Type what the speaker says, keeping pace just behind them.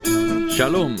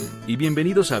Shalom y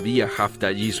bienvenidos a Vía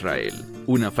Haftaj Israel,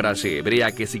 una frase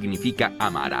hebrea que significa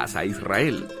amarás a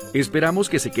Israel. Esperamos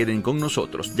que se queden con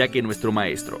nosotros, ya que nuestro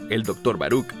maestro, el Dr.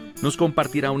 Baruch, nos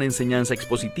compartirá una enseñanza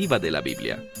expositiva de la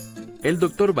Biblia. El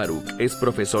Dr. Baruch es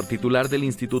profesor titular del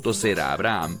Instituto Zera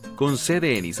Abraham, con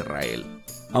sede en Israel.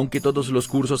 Aunque todos los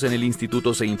cursos en el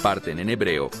instituto se imparten en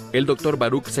hebreo, el Dr.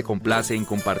 Baruch se complace en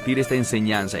compartir esta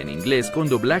enseñanza en inglés con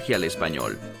doblaje al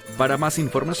español. Para más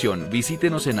información,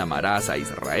 visítenos en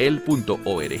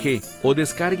amarasaisrael.org o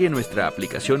descargue nuestra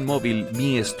aplicación móvil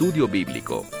Mi Estudio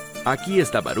Bíblico. Aquí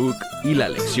está Baruch y la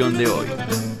lección de hoy.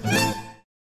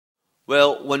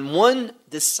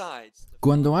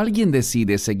 Cuando alguien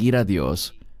decide seguir a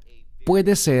Dios,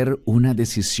 puede ser una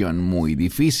decisión muy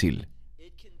difícil.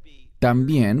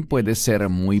 También puede ser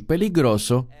muy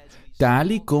peligroso,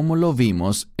 tal y como lo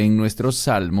vimos en nuestro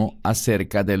salmo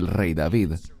acerca del rey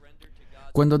David.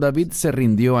 Cuando David se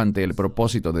rindió ante el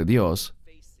propósito de Dios,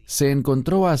 se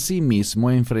encontró a sí mismo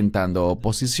enfrentando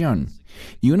oposición.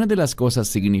 Y una de las cosas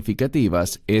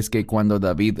significativas es que cuando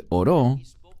David oró,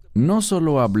 no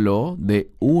solo habló de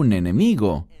un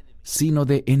enemigo, sino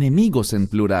de enemigos en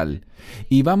plural.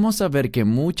 Y vamos a ver que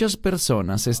muchas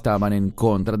personas estaban en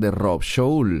contra de Rob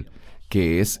Shaul,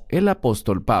 que es el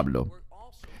apóstol Pablo.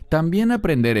 También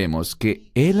aprenderemos que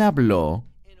él habló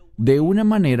de una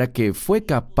manera que fue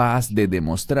capaz de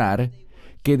demostrar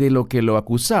que de lo que lo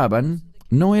acusaban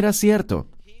no era cierto.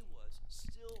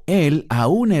 Él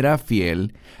aún era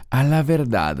fiel a la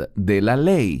verdad de la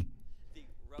ley,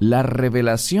 la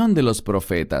revelación de los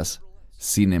profetas.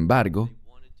 Sin embargo,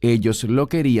 ellos lo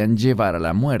querían llevar a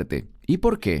la muerte. ¿Y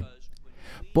por qué?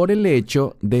 Por el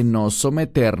hecho de no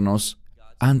someternos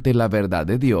ante la verdad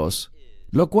de Dios,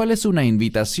 lo cual es una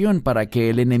invitación para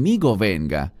que el enemigo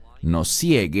venga, nos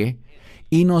ciegue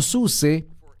y nos use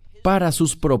para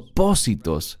sus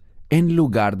propósitos en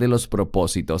lugar de los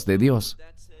propósitos de Dios.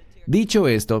 Dicho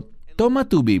esto, toma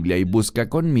tu Biblia y busca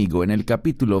conmigo en el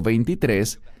capítulo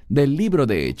 23 del libro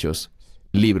de Hechos.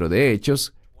 Libro de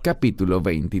Hechos, capítulo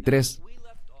 23.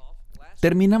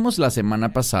 Terminamos la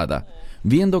semana pasada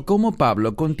viendo cómo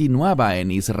Pablo continuaba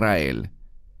en Israel.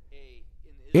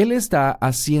 Él está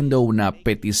haciendo una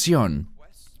petición,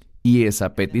 y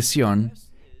esa petición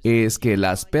es que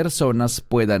las personas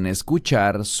puedan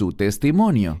escuchar su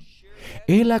testimonio.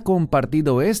 Él ha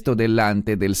compartido esto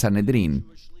delante del Sanedrín,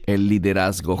 el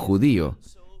liderazgo judío.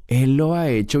 Él lo ha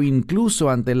hecho incluso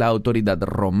ante la autoridad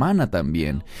romana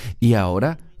también, y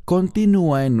ahora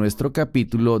continúa en nuestro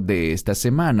capítulo de esta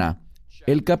semana,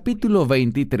 el capítulo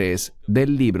 23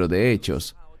 del libro de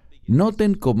Hechos.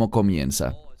 Noten cómo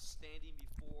comienza.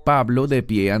 Pablo, de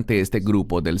pie ante este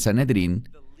grupo del Sanedrín,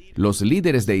 los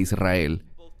líderes de Israel,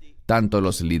 tanto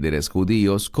los líderes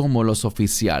judíos como los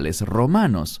oficiales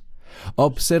romanos.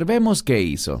 Observemos qué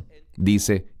hizo.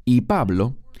 Dice, y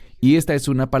Pablo, y esta es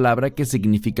una palabra que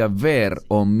significa ver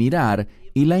o mirar,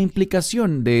 y la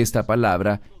implicación de esta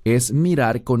palabra es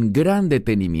mirar con gran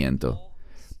detenimiento.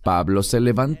 Pablo se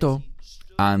levantó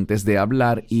antes de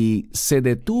hablar y se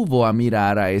detuvo a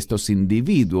mirar a estos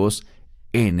individuos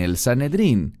en el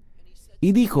Sanedrín,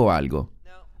 y dijo algo.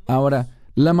 Ahora,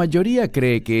 la mayoría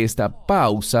cree que esta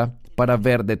pausa para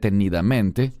ver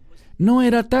detenidamente no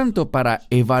era tanto para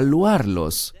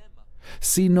evaluarlos,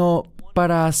 sino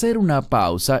para hacer una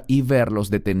pausa y verlos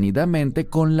detenidamente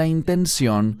con la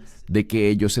intención de que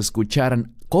ellos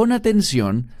escucharan con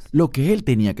atención lo que él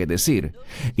tenía que decir.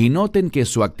 Y noten que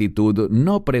su actitud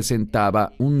no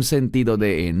presentaba un sentido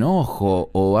de enojo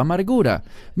o amargura.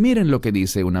 Miren lo que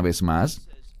dice una vez más.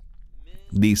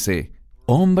 Dice,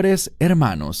 hombres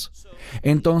hermanos.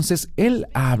 Entonces, él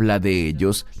habla de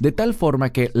ellos de tal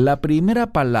forma que la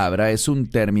primera palabra es un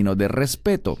término de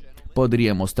respeto.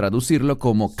 Podríamos traducirlo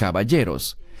como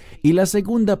caballeros. Y la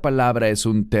segunda palabra es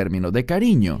un término de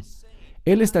cariño.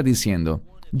 Él está diciendo,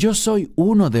 yo soy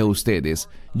uno de ustedes,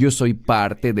 yo soy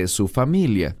parte de su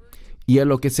familia. Y a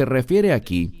lo que se refiere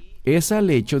aquí es al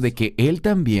hecho de que él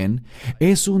también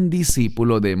es un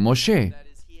discípulo de Moshe.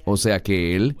 O sea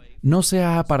que él no se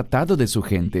ha apartado de su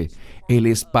gente. Él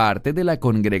es parte de la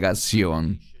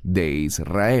congregación de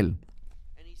Israel.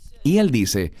 Y él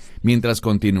dice, mientras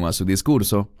continúa su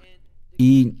discurso,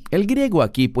 y el griego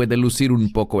aquí puede lucir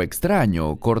un poco extraño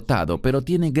o cortado, pero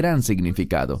tiene gran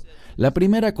significado. La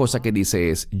primera cosa que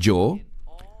dice es, yo,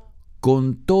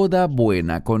 con toda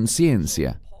buena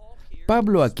conciencia.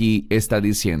 Pablo aquí está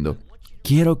diciendo,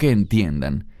 quiero que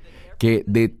entiendan que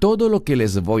de todo lo que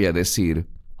les voy a decir,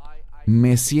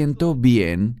 me siento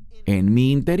bien en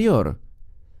mi interior.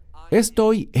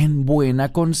 Estoy en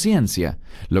buena conciencia,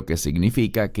 lo que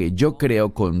significa que yo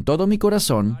creo con todo mi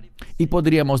corazón y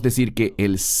podríamos decir que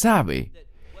Él sabe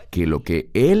que lo que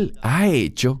él ha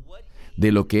hecho,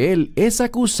 de lo que él es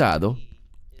acusado,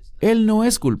 él no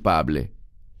es culpable.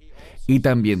 Y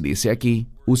también dice aquí,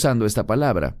 usando esta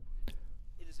palabra,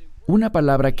 una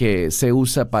palabra que se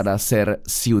usa para ser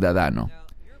ciudadano.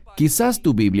 Quizás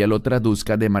tu Biblia lo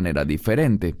traduzca de manera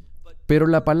diferente, pero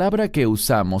la palabra que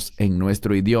usamos en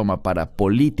nuestro idioma para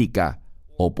política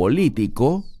o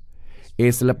político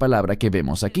es la palabra que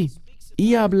vemos aquí.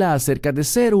 Y habla acerca de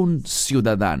ser un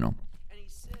ciudadano.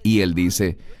 Y él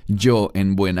dice, yo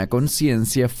en buena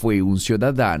conciencia fui un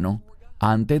ciudadano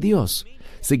ante Dios.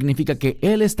 Significa que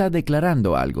él está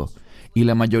declarando algo. Y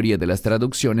la mayoría de las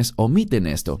traducciones omiten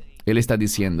esto. Él está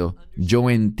diciendo, yo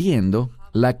entiendo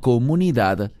la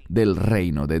comunidad del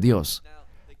reino de Dios.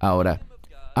 Ahora,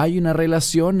 hay una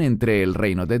relación entre el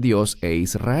reino de Dios e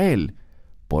Israel.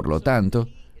 Por lo tanto,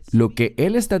 lo que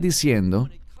él está diciendo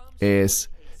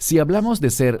es, si hablamos de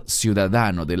ser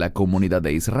ciudadano de la comunidad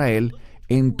de Israel,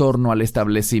 en torno al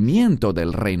establecimiento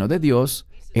del reino de Dios,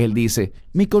 él dice,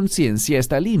 mi conciencia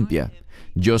está limpia.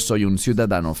 Yo soy un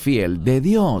ciudadano fiel de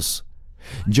Dios.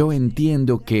 Yo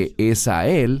entiendo que es a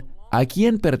Él a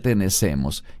quien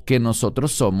pertenecemos, que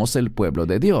nosotros somos el pueblo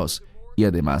de Dios. Y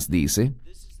además dice,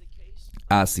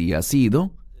 así ha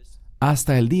sido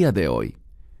hasta el día de hoy.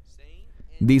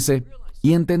 Dice,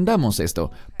 y entendamos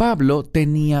esto, Pablo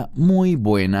tenía muy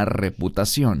buena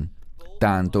reputación,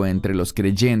 tanto entre los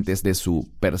creyentes de su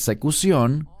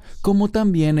persecución, como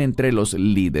también entre los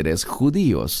líderes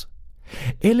judíos.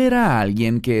 Él era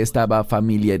alguien que estaba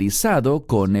familiarizado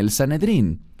con el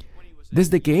Sanedrín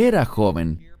desde que era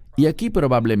joven, y aquí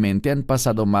probablemente han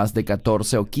pasado más de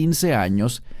 14 o 15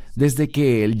 años desde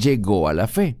que él llegó a la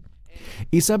fe.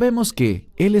 Y sabemos que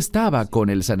él estaba con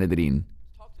el Sanedrín.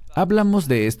 Hablamos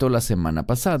de esto la semana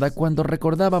pasada cuando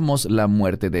recordábamos la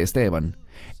muerte de Esteban.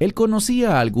 Él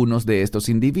conocía a algunos de estos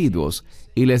individuos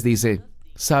y les dice,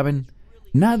 ¿saben?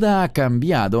 Nada ha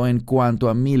cambiado en cuanto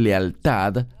a mi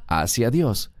lealtad hacia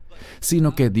Dios,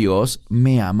 sino que Dios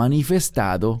me ha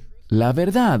manifestado la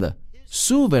verdad,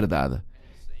 su verdad.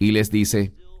 Y les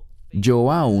dice,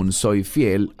 yo aún soy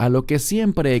fiel a lo que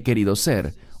siempre he querido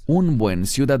ser, un buen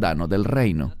ciudadano del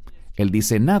reino. Él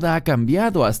dice, nada ha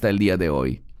cambiado hasta el día de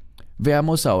hoy.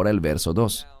 Veamos ahora el verso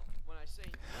 2.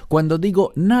 Cuando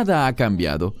digo nada ha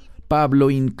cambiado, Pablo,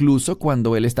 incluso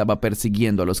cuando él estaba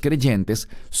persiguiendo a los creyentes,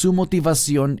 su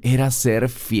motivación era ser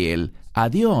fiel a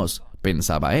Dios,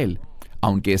 pensaba él,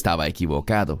 aunque estaba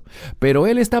equivocado. Pero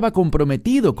él estaba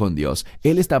comprometido con Dios.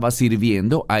 Él estaba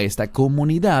sirviendo a esta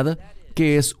comunidad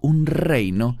que es un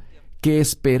reino que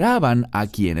esperaban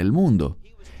aquí en el mundo.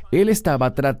 Él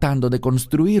estaba tratando de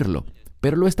construirlo,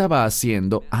 pero lo estaba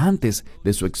haciendo antes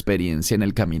de su experiencia en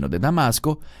el camino de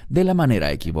Damasco de la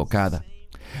manera equivocada.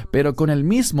 Pero con el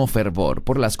mismo fervor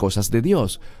por las cosas de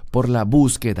Dios, por la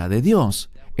búsqueda de Dios.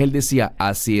 Él decía,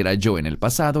 así era yo en el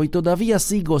pasado y todavía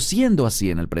sigo siendo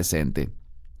así en el presente.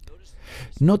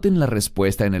 Noten la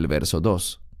respuesta en el verso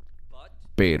 2.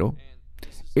 Pero,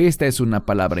 esta es una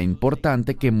palabra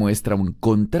importante que muestra un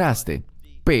contraste.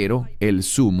 Pero el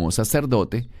sumo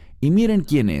sacerdote, y miren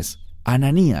quién es,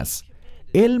 Ananías.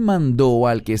 Él mandó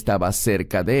al que estaba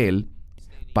cerca de él,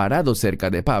 parado cerca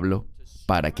de Pablo,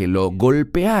 para que lo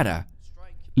golpeara.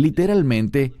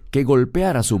 Literalmente, que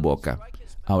golpeara su boca.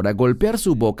 Ahora, golpear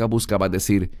su boca buscaba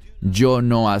decir, yo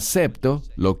no acepto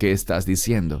lo que estás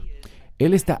diciendo.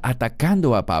 Él está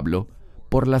atacando a Pablo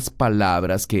por las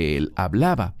palabras que él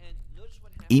hablaba.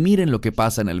 Y miren lo que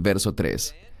pasa en el verso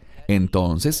 3.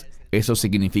 Entonces, eso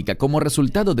significa, como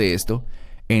resultado de esto,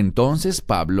 entonces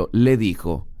Pablo le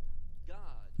dijo,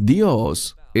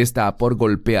 Dios está por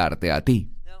golpearte a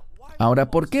ti. Ahora,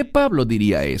 ¿por qué Pablo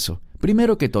diría eso?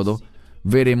 Primero que todo,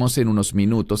 veremos en unos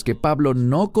minutos que Pablo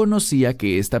no conocía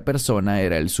que esta persona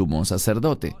era el sumo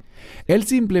sacerdote. Él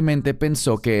simplemente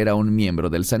pensó que era un miembro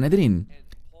del Sanedrín.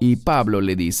 Y Pablo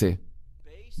le dice,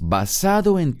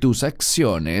 basado en tus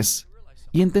acciones,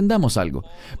 y entendamos algo,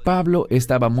 Pablo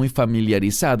estaba muy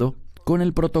familiarizado con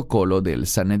el protocolo del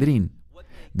Sanedrín,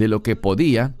 de lo que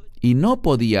podía y no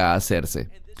podía hacerse.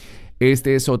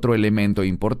 Este es otro elemento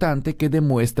importante que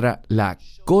demuestra la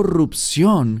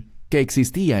corrupción que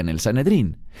existía en el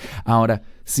Sanedrín. Ahora,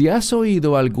 si has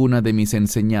oído alguna de mis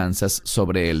enseñanzas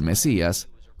sobre el Mesías,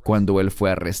 cuando él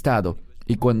fue arrestado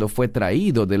y cuando fue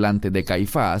traído delante de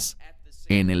Caifás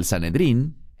en el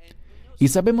Sanedrín, y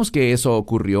sabemos que eso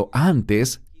ocurrió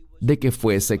antes de que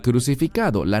fuese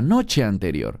crucificado, la noche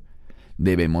anterior,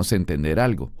 debemos entender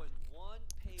algo.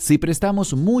 Si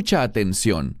prestamos mucha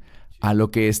atención a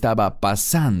lo que estaba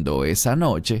pasando esa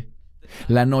noche,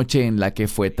 la noche en la que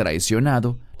fue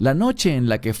traicionado, la noche en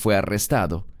la que fue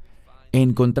arrestado,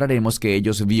 encontraremos que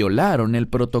ellos violaron el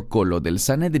protocolo del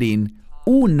Sanedrín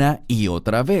una y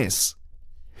otra vez.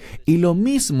 Y lo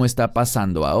mismo está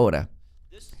pasando ahora.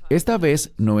 Esta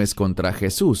vez no es contra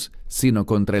Jesús, sino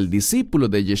contra el discípulo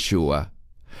de Yeshua,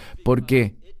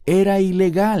 porque era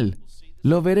ilegal.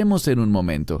 Lo veremos en un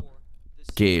momento,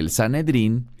 que el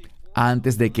Sanedrín,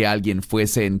 antes de que alguien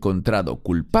fuese encontrado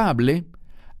culpable,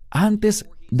 antes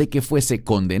de que fuese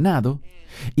condenado,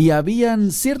 y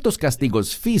habían ciertos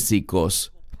castigos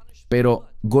físicos, pero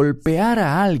golpear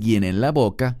a alguien en la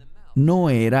boca no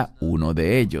era uno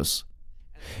de ellos.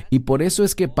 Y por eso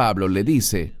es que Pablo le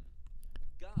dice,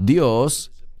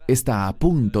 Dios está a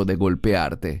punto de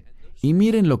golpearte. Y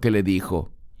miren lo que le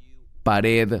dijo,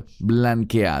 pared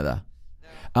blanqueada.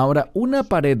 Ahora, una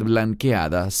pared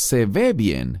blanqueada se ve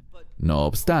bien. No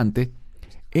obstante,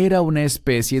 era una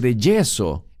especie de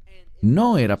yeso.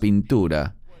 No era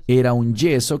pintura. Era un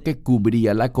yeso que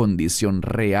cubría la condición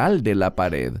real de la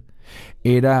pared.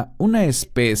 Era una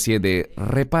especie de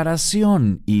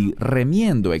reparación y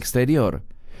remiendo exterior,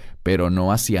 pero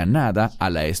no hacía nada a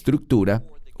la estructura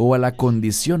o a la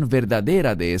condición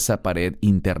verdadera de esa pared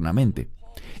internamente.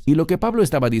 Y lo que Pablo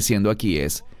estaba diciendo aquí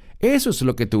es, eso es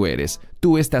lo que tú eres,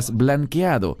 tú estás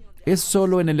blanqueado, es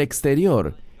solo en el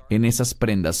exterior, en esas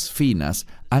prendas finas,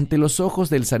 ante los ojos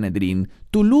del Sanedrín,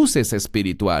 tu luz es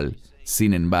espiritual.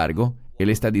 Sin embargo, él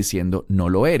está diciendo, no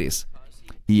lo eres.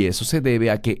 Y eso se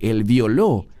debe a que él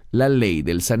violó la ley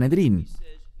del Sanedrín.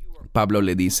 Pablo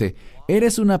le dice,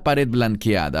 eres una pared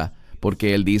blanqueada,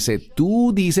 porque él dice,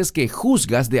 tú dices que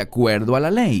juzgas de acuerdo a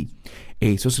la ley.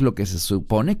 Eso es lo que se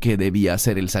supone que debía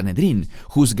hacer el Sanedrín,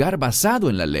 juzgar basado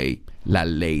en la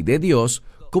ley de Dios,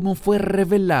 como fue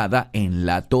revelada en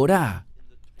la Torá.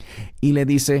 Y le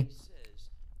dice,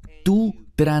 tú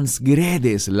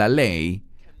transgredes la ley,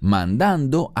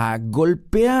 mandando a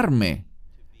golpearme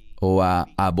o a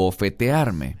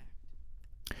abofetearme.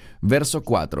 Verso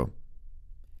 4.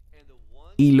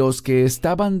 Y los que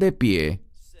estaban de pie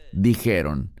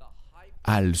dijeron,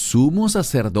 ¿al sumo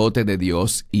sacerdote de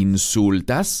Dios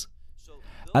insultas?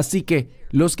 Así que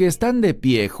los que están de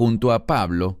pie junto a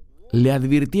Pablo le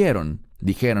advirtieron,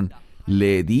 dijeron,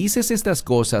 ¿le dices estas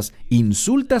cosas,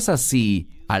 insultas así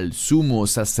al sumo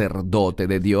sacerdote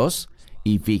de Dios?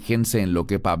 Y fíjense en lo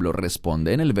que Pablo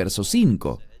responde en el verso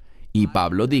 5. Y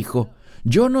Pablo dijo,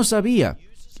 yo no sabía.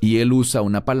 Y él usa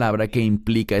una palabra que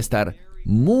implica estar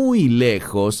muy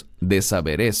lejos de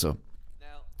saber eso.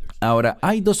 Ahora,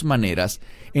 hay dos maneras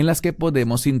en las que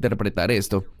podemos interpretar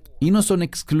esto, y no son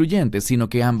excluyentes, sino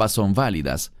que ambas son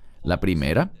válidas. La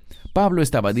primera, Pablo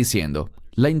estaba diciendo,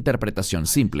 la interpretación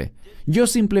simple, yo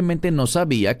simplemente no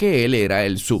sabía que él era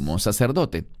el sumo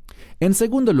sacerdote. En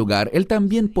segundo lugar, él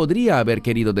también podría haber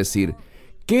querido decir,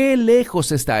 ¿qué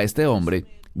lejos está este hombre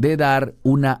de dar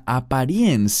una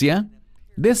apariencia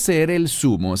de ser el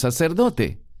sumo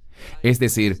sacerdote? Es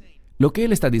decir, lo que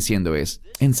él está diciendo es,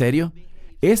 ¿en serio?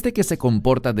 ¿Este que se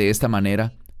comporta de esta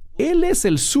manera, él es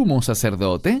el sumo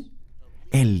sacerdote?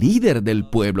 ¿El líder del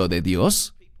pueblo de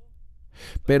Dios?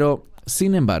 Pero,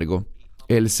 sin embargo,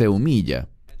 él se humilla,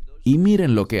 y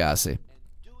miren lo que hace.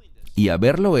 Y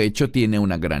haberlo hecho tiene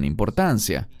una gran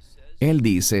importancia. Él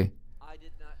dice,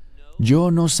 yo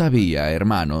no sabía,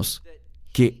 hermanos,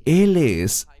 que él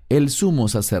es el sumo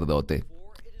sacerdote,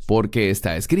 porque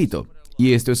está escrito.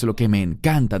 Y esto es lo que me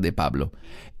encanta de Pablo.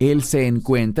 Él se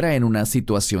encuentra en una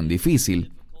situación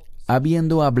difícil,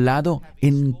 habiendo hablado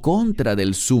en contra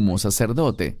del sumo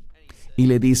sacerdote. Y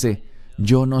le dice,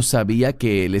 yo no sabía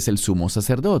que él es el sumo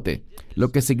sacerdote,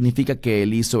 lo que significa que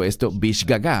él hizo esto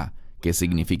bishgagá. ¿Qué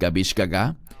significa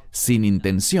bishgagá? Sin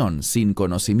intención, sin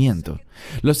conocimiento.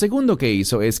 Lo segundo que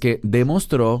hizo es que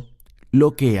demostró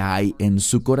lo que hay en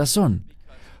su corazón,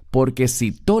 porque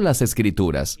citó las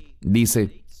Escrituras.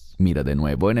 Dice, mira de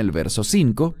nuevo en el verso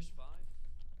 5,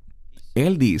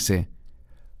 él dice,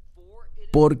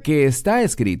 porque está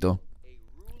escrito,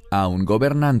 a un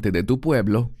gobernante de tu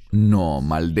pueblo no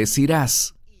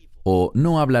maldecirás, o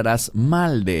no hablarás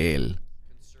mal de él.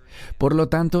 Por lo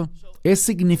tanto, es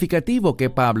significativo que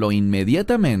Pablo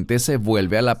inmediatamente se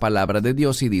vuelve a la palabra de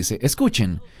Dios y dice,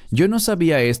 escuchen, yo no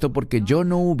sabía esto porque yo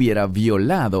no hubiera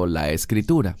violado la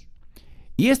Escritura.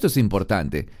 Y esto es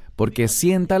importante, porque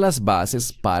sienta las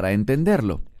bases para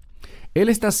entenderlo. Él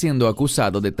está siendo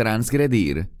acusado de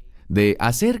transgredir, de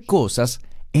hacer cosas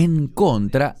en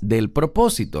contra del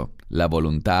propósito, la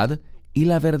voluntad y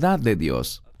la verdad de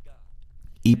Dios.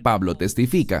 Y Pablo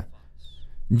testifica,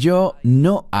 yo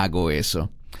no hago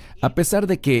eso, a pesar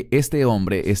de que este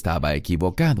hombre estaba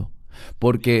equivocado,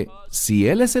 porque si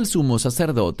él es el sumo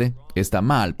sacerdote, está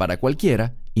mal para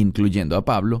cualquiera, incluyendo a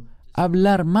Pablo,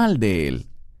 hablar mal de él.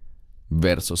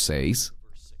 verso 6.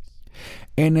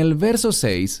 En el verso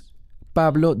 6,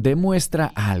 Pablo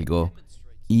demuestra algo,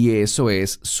 y eso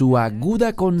es su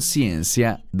aguda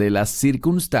conciencia de las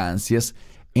circunstancias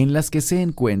en las que se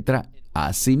encuentra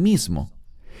a sí mismo.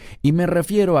 Y me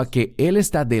refiero a que él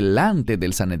está delante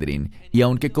del Sanedrín, y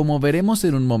aunque como veremos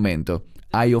en un momento,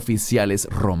 hay oficiales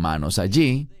romanos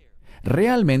allí,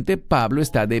 realmente Pablo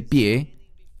está de pie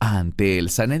ante el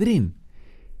Sanedrín.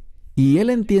 Y él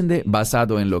entiende,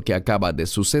 basado en lo que acaba de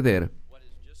suceder,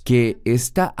 que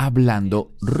está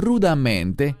hablando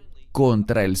rudamente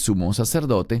contra el sumo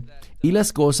sacerdote y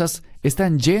las cosas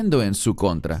están yendo en su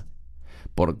contra.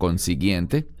 Por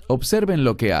consiguiente, observen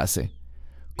lo que hace.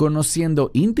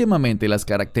 Conociendo íntimamente las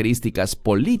características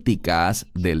políticas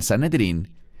del Sanedrín,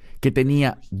 que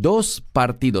tenía dos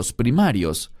partidos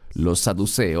primarios, los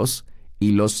saduceos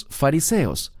y los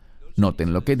fariseos.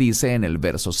 Noten lo que dice en el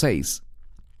verso 6.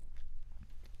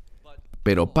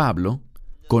 Pero Pablo,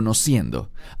 conociendo.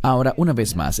 Ahora, una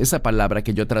vez más, esa palabra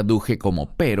que yo traduje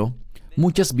como pero,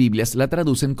 muchas Biblias la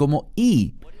traducen como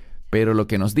y. Pero lo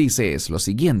que nos dice es lo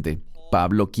siguiente.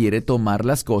 Pablo quiere tomar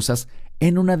las cosas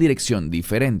en una dirección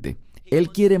diferente.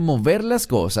 Él quiere mover las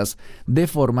cosas de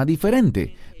forma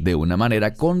diferente, de una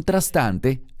manera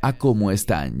contrastante a cómo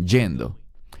están yendo.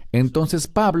 Entonces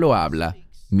Pablo habla,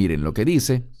 miren lo que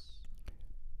dice.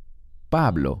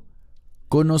 Pablo,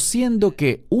 conociendo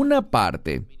que una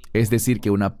parte, es decir, que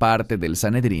una parte del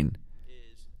Sanedrín,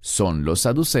 son los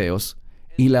saduceos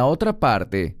y la otra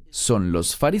parte son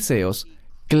los fariseos,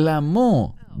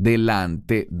 clamó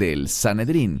delante del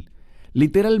Sanedrín,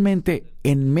 literalmente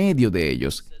en medio de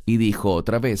ellos, y dijo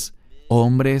otra vez,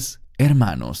 hombres,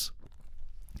 hermanos.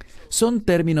 Son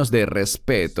términos de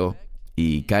respeto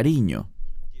y cariño.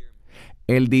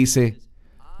 Él dice,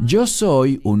 yo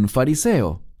soy un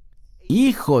fariseo,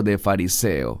 hijo de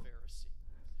fariseo.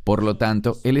 Por lo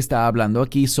tanto, él está hablando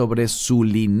aquí sobre su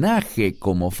linaje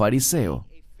como fariseo.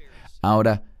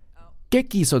 Ahora, ¿qué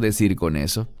quiso decir con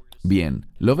eso? Bien,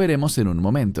 lo veremos en un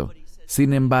momento.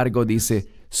 Sin embargo, dice,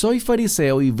 soy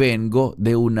fariseo y vengo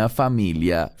de una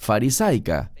familia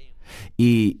farisaica.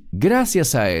 Y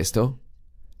gracias a esto,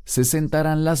 se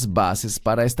sentarán las bases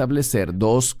para establecer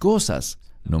dos cosas.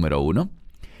 Número 1,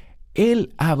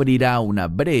 él abrirá una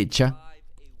brecha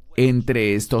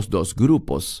entre estos dos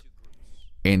grupos,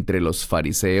 entre los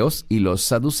fariseos y los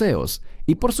saduceos.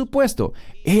 Y por supuesto,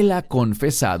 él ha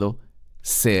confesado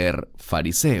ser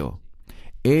fariseo.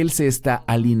 Él se está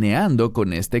alineando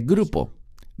con este grupo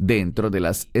dentro de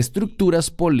las estructuras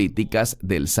políticas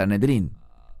del Sanedrín.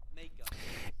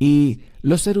 Y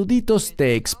los eruditos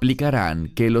te explicarán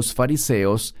que los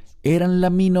fariseos eran la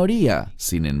minoría.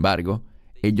 Sin embargo,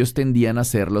 ellos tendían a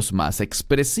ser los más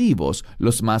expresivos,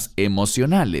 los más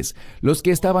emocionales, los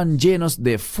que estaban llenos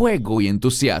de fuego y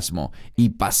entusiasmo y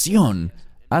pasión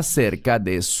acerca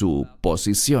de su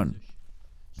posición.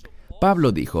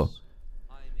 Pablo dijo,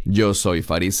 yo soy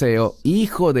fariseo,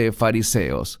 hijo de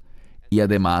fariseos. Y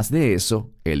además de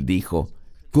eso, él dijo,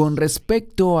 con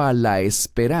respecto a la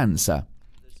esperanza,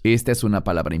 esta es una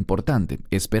palabra importante,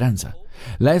 esperanza.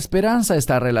 La esperanza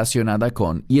está relacionada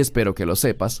con, y espero que lo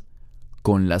sepas,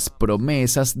 con las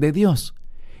promesas de Dios.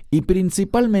 Y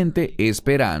principalmente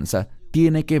esperanza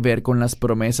tiene que ver con las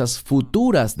promesas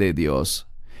futuras de Dios.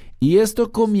 Y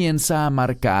esto comienza a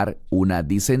marcar una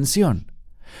disensión.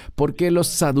 Porque los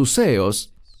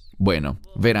saduceos, bueno,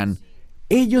 verán,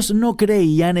 ellos no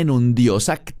creían en un Dios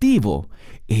activo.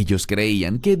 Ellos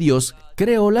creían que Dios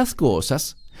creó las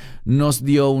cosas, nos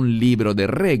dio un libro de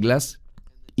reglas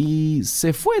y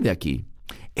se fue de aquí.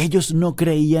 Ellos no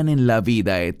creían en la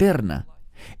vida eterna.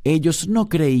 Ellos no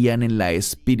creían en la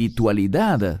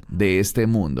espiritualidad de este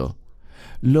mundo.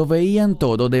 Lo veían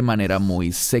todo de manera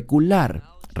muy secular.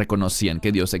 Reconocían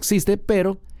que Dios existe,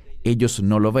 pero ellos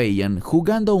no lo veían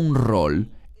jugando un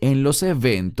rol en los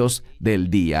eventos del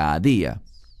día a día.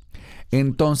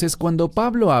 Entonces, cuando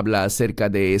Pablo habla acerca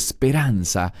de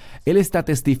esperanza, él está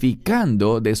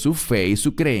testificando de su fe y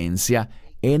su creencia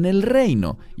en el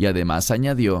reino, y además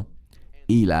añadió,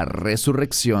 y la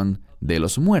resurrección de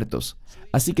los muertos.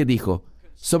 Así que dijo,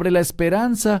 sobre la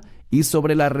esperanza y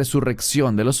sobre la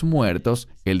resurrección de los muertos,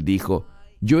 él dijo,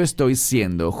 yo estoy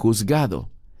siendo juzgado.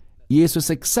 Y eso es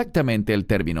exactamente el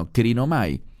término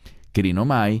krinomai.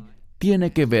 Krinomai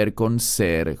tiene que ver con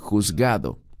ser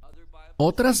juzgado.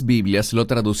 Otras Biblias lo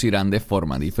traducirán de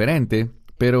forma diferente,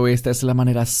 pero esta es la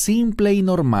manera simple y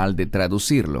normal de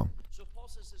traducirlo.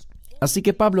 Así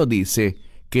que Pablo dice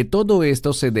que todo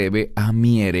esto se debe a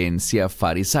mi herencia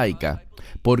farisaica,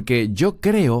 porque yo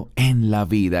creo en la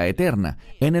vida eterna,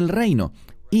 en el reino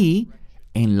y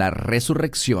en la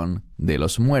resurrección de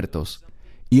los muertos.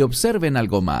 Y observen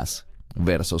algo más.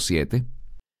 verso 7.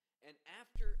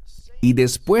 Y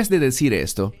después de decir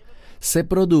esto, se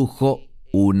produjo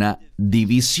una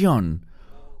división,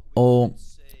 o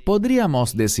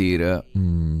podríamos decir,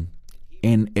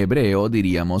 en hebreo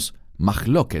diríamos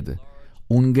mahloket,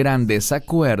 un gran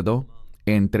desacuerdo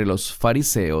entre los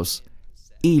fariseos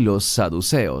y los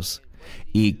saduceos.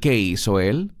 ¿Y qué hizo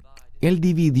él? Él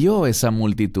dividió esa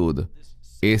multitud,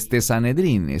 este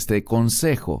Sanedrín, este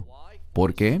consejo.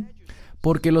 ¿Por qué?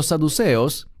 Porque los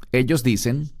saduceos, ellos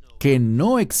dicen que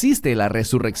no existe la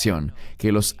resurrección,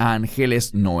 que los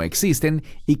ángeles no existen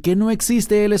y que no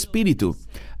existe el espíritu.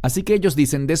 Así que ellos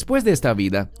dicen, después de esta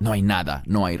vida, no hay nada,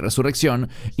 no hay resurrección,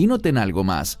 y noten algo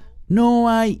más, no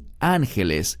hay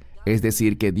ángeles, es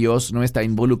decir, que Dios no está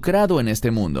involucrado en este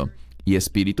mundo. ¿Y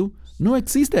espíritu? No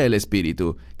existe el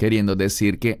espíritu, queriendo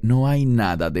decir que no hay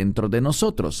nada dentro de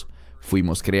nosotros.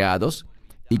 Fuimos creados,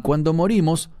 y cuando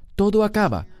morimos, todo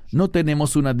acaba. No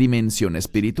tenemos una dimensión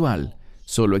espiritual.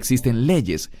 Solo existen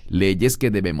leyes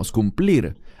que debemos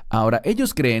cumplir. Ahora,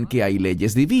 ellos creen que hay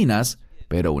leyes divinas,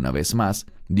 pero una vez más,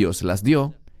 Dios las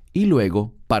dio y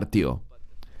luego partió.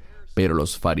 Pero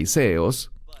los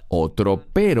fariseos, otro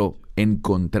pero en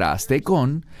contraste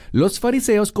con, los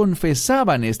fariseos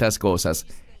confesaban estas cosas.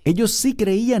 Ellos sí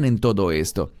creían en todo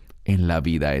esto, en la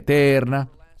vida eterna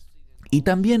y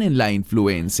también en la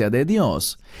influencia de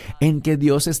Dios, en que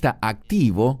Dios está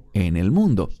activo en el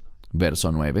mundo.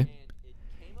 Verso 9.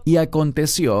 Y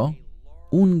aconteció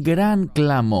un gran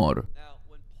clamor.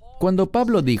 Cuando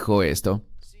Pablo dijo esto,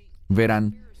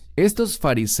 verán, estos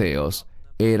fariseos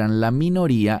eran la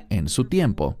minoría en su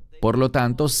tiempo. Por lo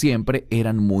tanto, siempre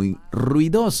eran muy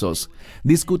ruidosos,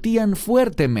 discutían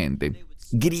fuertemente,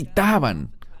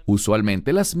 gritaban.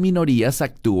 Usualmente las minorías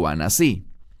actúan así.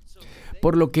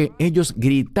 Por lo que ellos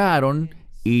gritaron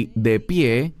y de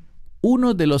pie,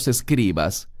 uno de los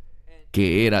escribas,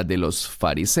 que era de los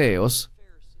fariseos,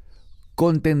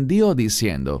 contendió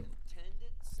diciendo,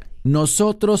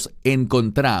 nosotros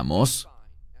encontramos.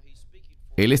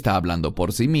 Él está hablando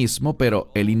por sí mismo,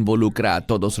 pero él involucra a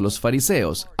todos los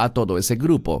fariseos, a todo ese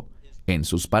grupo, en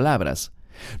sus palabras.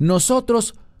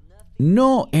 Nosotros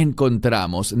no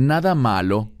encontramos nada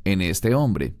malo en este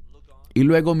hombre. Y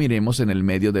luego miremos en el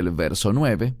medio del verso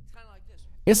 9.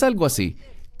 Es algo así.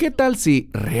 ¿Qué tal si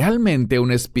realmente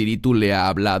un espíritu le ha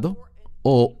hablado?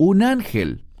 ¿O un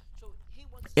ángel?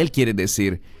 Él quiere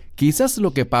decir, quizás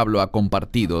lo que Pablo ha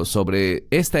compartido sobre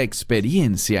esta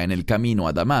experiencia en el camino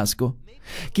a Damasco,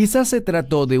 quizás se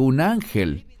trató de un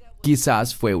ángel,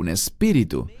 quizás fue un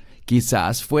espíritu,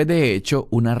 quizás fue de hecho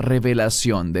una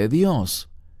revelación de Dios.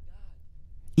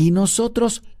 Y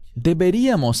nosotros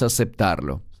deberíamos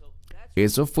aceptarlo.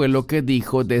 Eso fue lo que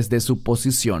dijo desde su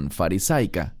posición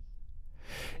farisaica.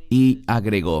 Y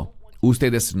agregó,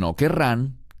 ustedes no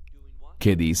querrán,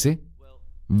 ¿qué dice?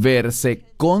 Verse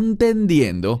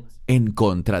contendiendo en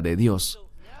contra de Dios.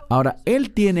 Ahora,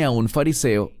 él tiene a un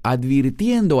fariseo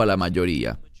advirtiendo a la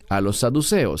mayoría, a los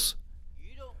saduceos.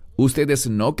 Ustedes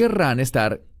no querrán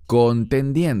estar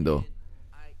contendiendo.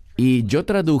 Y yo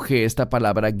traduje esta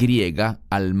palabra griega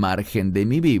al margen de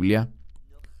mi Biblia,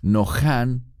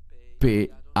 nohan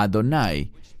pe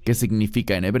Adonai, que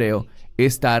significa en hebreo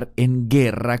estar en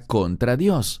guerra contra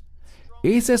Dios.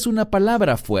 Esa es una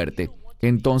palabra fuerte.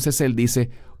 Entonces él dice,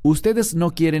 ustedes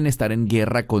no quieren estar en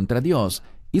guerra contra Dios.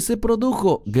 Y se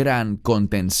produjo gran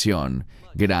contención,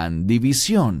 gran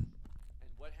división.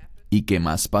 ¿Y qué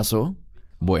más pasó?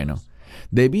 Bueno,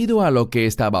 debido a lo que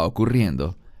estaba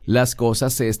ocurriendo, las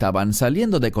cosas se estaban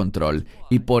saliendo de control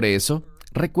y por eso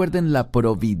recuerden la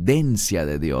providencia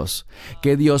de Dios,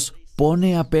 que Dios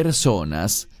pone a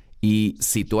personas y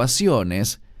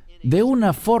situaciones de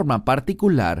una forma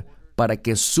particular para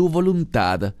que su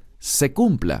voluntad se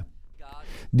cumpla.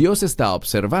 Dios está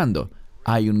observando.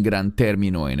 Hay un gran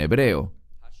término en hebreo,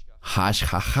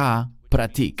 hashgacha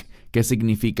pratik, que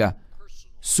significa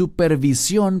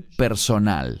supervisión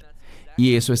personal.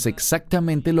 Y eso es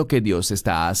exactamente lo que Dios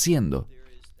está haciendo.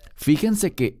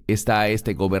 Fíjense que está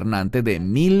este gobernante de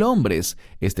 1000 hombres,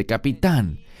 este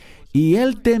capitán, y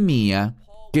él temía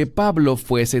que Pablo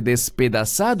fuese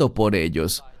despedazado por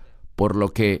ellos, por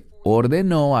lo que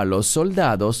ordenó a los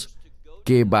soldados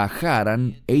que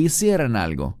bajaran e hicieran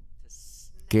algo,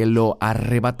 que lo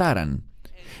arrebataran.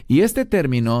 Y este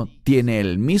término tiene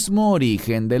el mismo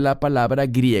origen de la palabra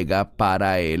griega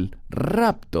para el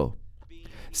rapto.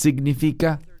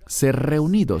 Significa ser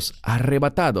reunidos,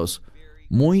 arrebatados,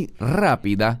 muy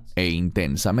rápida e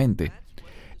intensamente.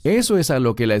 Eso es a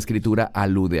lo que la Escritura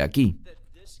alude aquí,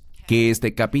 que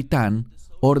este capitán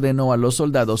ordenó a los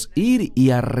soldados ir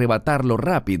y arrebatarlo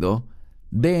rápido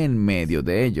de en medio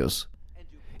de ellos,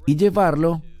 y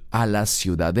llevarlo a la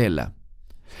ciudadela.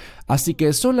 Así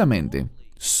que solamente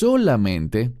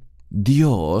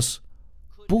Dios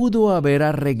pudo haber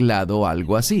arreglado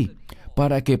algo así,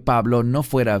 para que Pablo no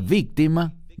fuera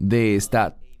víctima de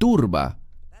esta turba.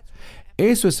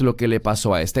 Eso es lo que le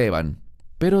pasó a Esteban.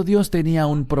 Pero Dios tenía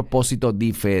un propósito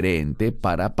diferente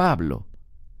para Pablo.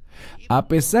 A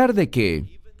pesar de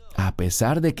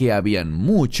que habían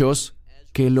muchos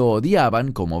que lo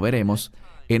odiaban, como veremos,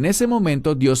 en ese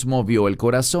momento Dios movió el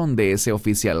corazón de ese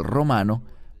oficial romano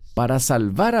para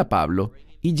salvar a Pablo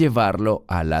y llevarlo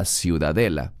a la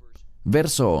ciudadela.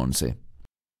 Verso 11.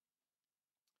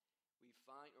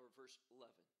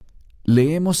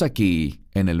 Leemos aquí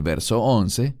en el verso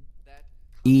 11,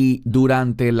 y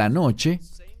durante la noche,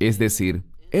 es decir,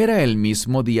 era el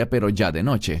mismo día pero ya de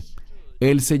noche,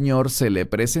 el Señor se le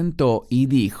presentó y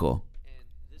dijo,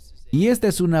 y esta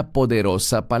es una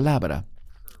poderosa palabra,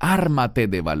 ármate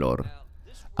de valor.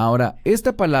 Ahora,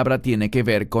 esta palabra tiene que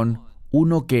ver con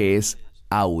uno que es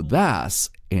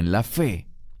audaz en la fe.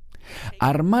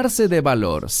 Armarse de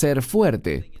valor, ser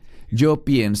fuerte, yo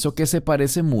pienso que se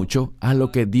parece mucho a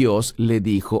lo que Dios le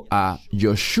dijo a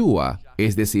Joshua,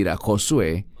 es decir, a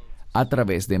Josué, a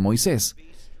través de Moisés.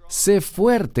 Sé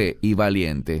fuerte y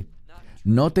valiente.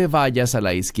 No te vayas a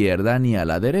la izquierda ni a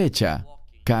la derecha.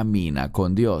 Camina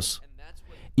con Dios.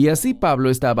 Y así Pablo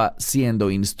estaba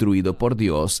siendo instruido por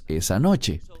Dios esa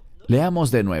noche.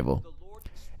 Leamos de nuevo.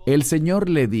 El Señor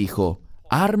le dijo,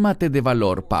 ármate de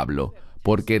valor, Pablo,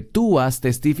 porque tú has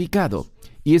testificado.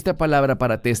 Y esta palabra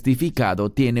para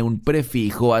testificado tiene un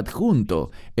prefijo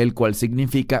adjunto, el cual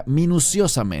significa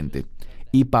minuciosamente.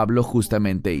 Y Pablo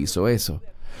justamente hizo eso.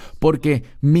 Porque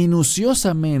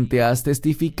minuciosamente has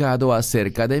testificado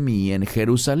acerca de mí en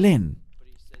Jerusalén.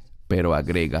 Pero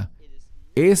agrega,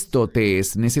 esto te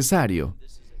es necesario.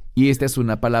 Y esta es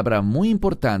una palabra muy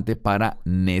importante para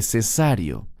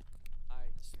necesario.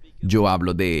 Yo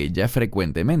hablo de ella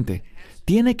frecuentemente.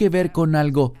 Tiene que ver con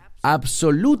algo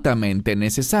absolutamente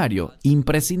necesario,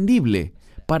 imprescindible,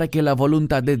 para que la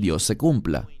voluntad de Dios se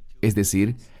cumpla. Es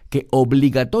decir, que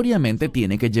obligatoriamente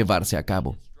tiene que llevarse a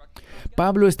cabo.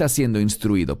 Pablo está siendo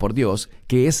instruido por Dios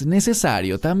que es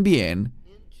necesario también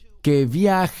que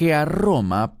viaje a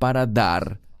Roma para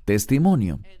dar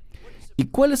testimonio. ¿Y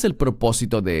cuál es el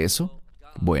propósito de eso?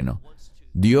 Bueno,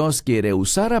 Dios quiere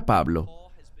usar a Pablo.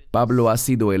 Pablo ha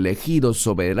sido elegido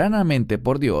soberanamente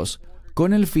por Dios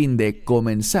con el fin de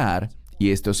comenzar,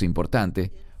 y esto es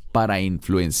importante, para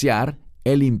influenciar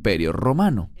el imperio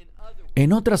romano.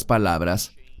 En otras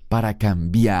palabras, para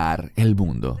cambiar el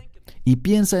mundo. Y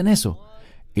piensa en eso.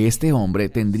 Este hombre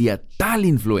tendría tal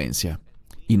influencia.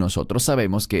 Y nosotros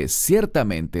sabemos que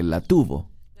ciertamente la tuvo.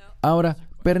 Ahora,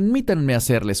 permítanme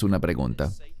hacerles una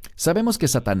pregunta. Sabemos que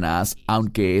Satanás,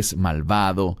 aunque es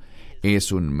malvado,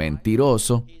 es un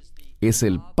mentiroso, es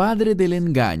el padre del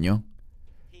engaño,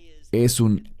 es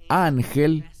un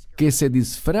ángel que se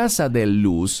disfraza de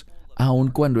luz aun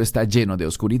cuando está lleno de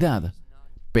oscuridad.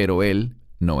 Pero él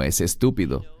no es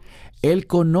estúpido. Él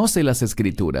conoce las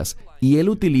Escrituras y él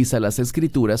utiliza las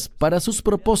Escrituras para sus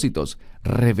propósitos,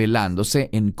 revelándose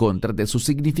en contra de su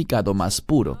significado más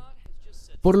puro.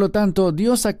 Por lo tanto,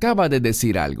 Dios acaba de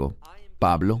decir algo.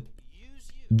 Pablo,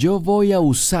 yo voy a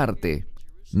usarte,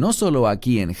 no solo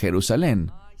aquí en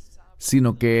Jerusalén,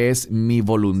 sino que es mi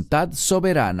voluntad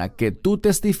soberana que tú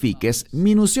testifiques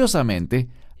minuciosamente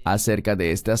acerca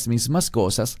de estas mismas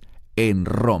cosas en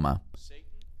Roma.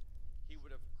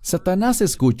 Satanás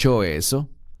escuchó eso,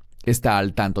 está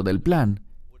al tanto del plan,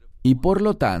 y por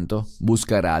lo tanto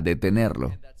buscará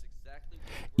detenerlo.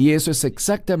 Y eso es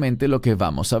exactamente lo que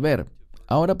vamos a ver.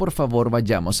 Ahora por favor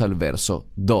vayamos al verso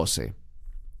 12.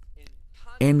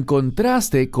 En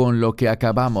contraste con lo que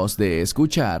acabamos de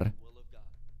escuchar,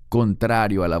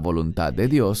 contrario a la voluntad de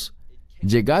Dios,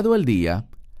 llegado el día,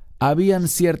 habían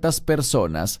ciertas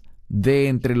personas de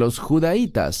entre los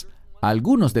judaítas,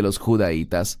 algunos de los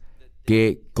judaítas,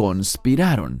 que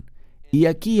conspiraron. Y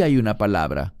aquí hay una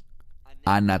palabra,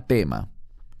 anatema.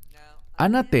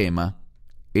 Anatema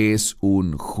es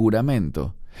un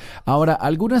juramento. Ahora,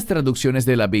 algunas traducciones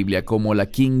de la Biblia, como la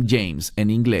King James en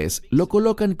inglés, lo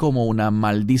colocan como una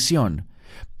maldición.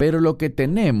 Pero lo que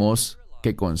tenemos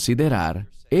que considerar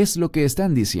es lo que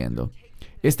están diciendo.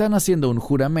 Están haciendo un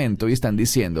juramento y están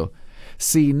diciendo,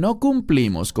 si no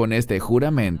cumplimos con este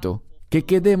juramento, que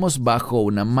quedemos bajo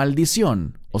una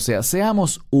maldición, o sea,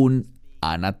 seamos un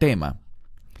anatema.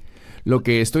 Lo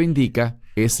que esto indica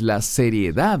es la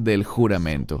seriedad del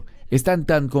juramento. Están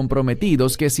tan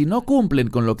comprometidos que si no cumplen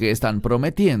con lo que están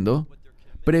prometiendo,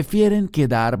 prefieren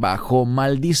quedar bajo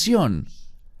maldición.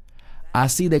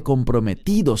 Así de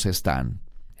comprometidos están.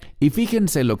 Y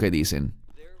fíjense lo que dicen.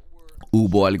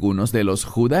 Hubo algunos de los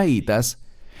judaítas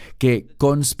que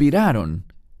conspiraron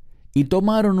y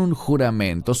tomaron un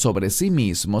juramento sobre sí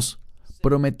mismos,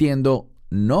 prometiendo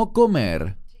no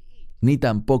comer ni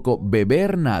tampoco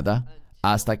beber nada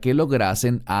hasta que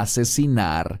lograsen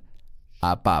asesinar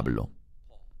a Pablo.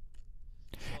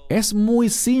 Es muy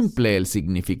simple el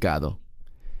significado.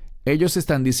 Ellos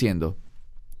están diciendo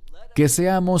que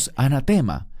seamos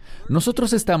anatema.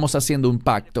 Nosotros estamos haciendo un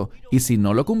pacto y si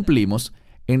no lo cumplimos,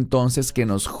 entonces que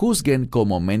nos juzguen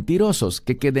como mentirosos,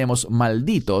 que quedemos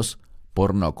malditos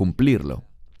por no cumplirlo.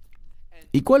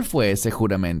 ¿Y cuál fue ese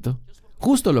juramento?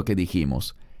 Justo lo que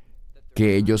dijimos,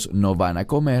 que ellos no van a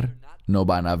comer, no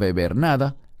van a beber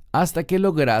nada, hasta que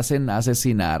lograsen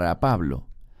asesinar a Pablo.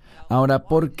 Ahora,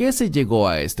 ¿por qué se llegó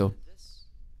a esto?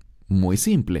 Muy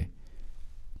simple.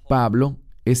 Pablo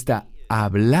está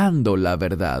hablando la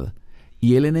verdad,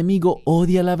 y el enemigo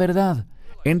odia la verdad.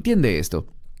 Entiende esto.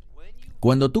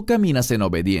 Cuando tú caminas en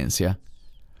obediencia,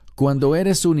 cuando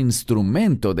eres un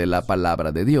instrumento de la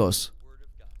palabra de Dios,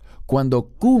 cuando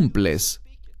cumples,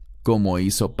 como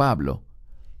hizo Pablo,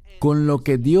 con lo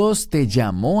que Dios te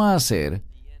llamó a hacer,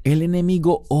 el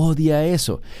enemigo odia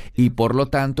eso y por lo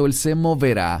tanto él se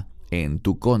moverá en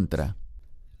tu contra.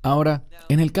 Ahora,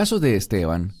 en el caso de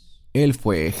Esteban, él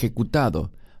fue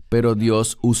ejecutado, pero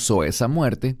Dios usó esa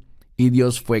muerte y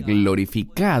Dios fue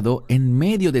glorificado en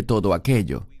medio de todo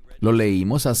aquello. Lo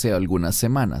leímos hace algunas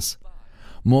semanas.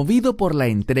 Movido por la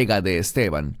entrega de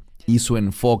Esteban y su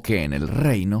enfoque en el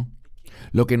reino,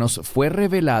 lo que nos fue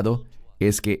revelado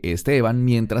es que Esteban,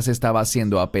 mientras estaba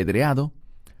siendo apedreado,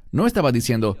 no estaba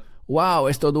diciendo, ¡wow,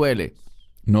 esto duele!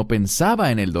 No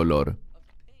pensaba en el dolor.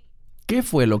 ¿Qué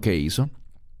fue lo que hizo?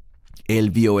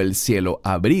 Él vio el cielo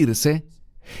abrirse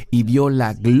y vio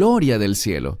la gloria del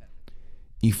cielo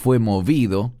y fue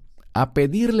movido a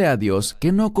pedirle a Dios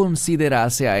que no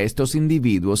considerase a estos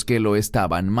individuos que lo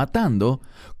estaban matando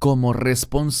como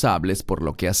responsables por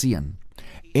lo que hacían.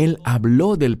 Él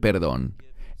habló del perdón,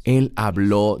 él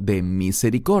habló de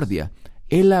misericordia,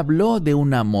 él habló de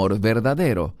un amor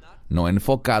verdadero, no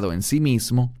enfocado en sí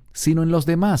mismo, sino en los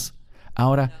demás.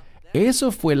 Ahora,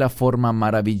 eso fue la forma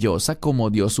maravillosa como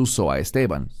Dios usó a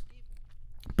Esteban.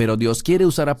 Pero Dios quiere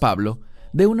usar a Pablo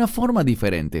de una forma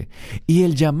diferente, y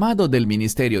el llamado del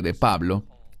ministerio de Pablo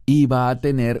iba a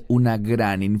tener una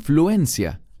gran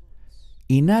influencia.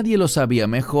 Y nadie lo sabía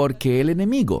mejor que el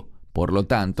enemigo. Por lo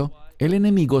tanto, el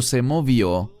enemigo se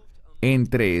movió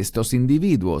entre estos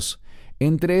individuos,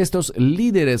 entre estos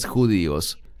líderes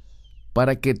judíos,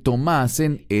 para que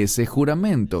tomasen ese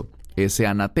juramento, ese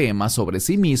anatema sobre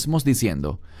sí mismos,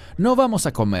 diciendo, no vamos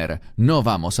a comer, no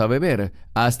vamos a beber,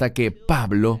 hasta que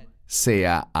Pablo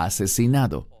sea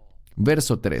asesinado.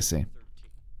 Verso 13.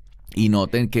 Y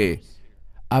noten que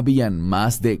habían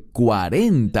más de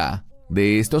 40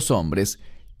 de estos hombres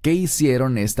que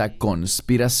hicieron esta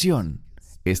conspiración,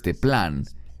 este plan,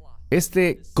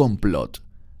 este complot.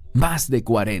 Más de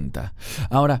 40.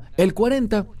 Ahora, el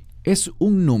 40 es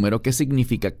un número que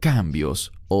significa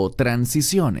cambios o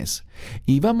transiciones.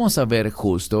 Y vamos a ver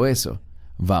justo eso.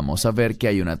 Vamos a ver que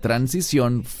hay una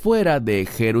transición fuera de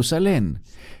Jerusalén,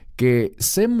 que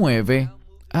se mueve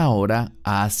ahora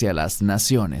hacia las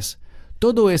naciones.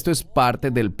 Todo esto es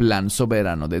parte del plan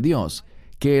soberano de Dios,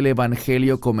 que el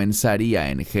Evangelio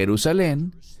comenzaría en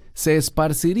Jerusalén, se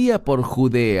esparciría por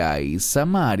Judea y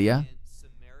Samaria,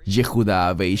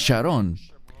 Yehudá y Sharón,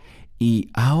 y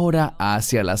ahora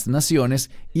hacia las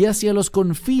naciones y hacia los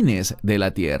confines de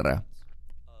la tierra.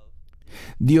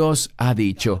 Dios ha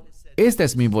dicho, esta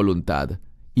es mi voluntad,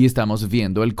 y estamos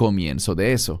viendo el comienzo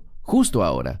de eso, justo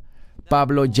ahora.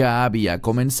 Pablo ya había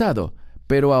comenzado,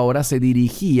 pero ahora se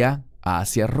dirigía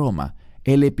hacia Roma,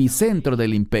 el epicentro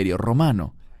del Imperio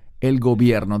Romano, el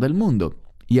gobierno del mundo,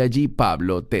 y allí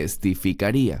Pablo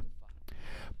testificaría.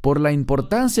 Por la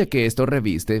importancia que esto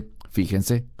reviste,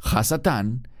 fíjense,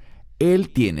 Hasatán, él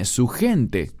tiene su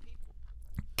gente,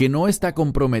 que no está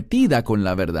comprometida con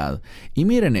la verdad. Y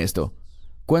miren esto,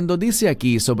 cuando dice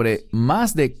aquí sobre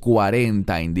más de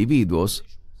 40 individuos,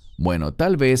 bueno,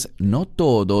 tal vez no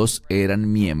todos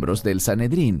eran miembros del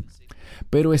Sanedrín,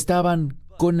 pero estaban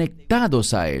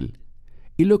conectados a él.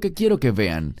 Y lo que quiero que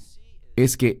vean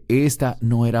es que esta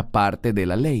no era parte de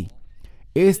la ley.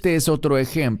 Este es otro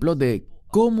ejemplo de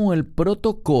cómo el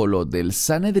protocolo del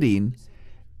Sanedrín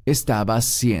estaba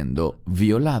siendo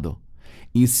violado.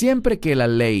 Y siempre que la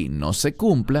ley no se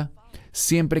cumpla,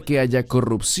 siempre que haya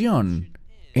corrupción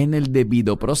en el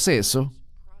debido proceso,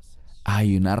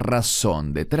 hay una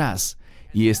razón detrás,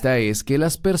 y esta es que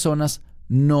las personas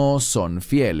no son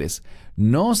fieles,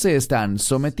 no se están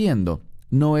sometiendo,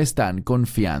 no están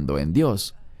confiando en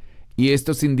Dios. Y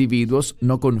estos individuos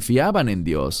no confiaban en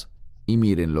Dios. Y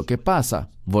miren lo que pasa,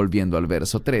 volviendo al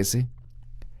verso 13.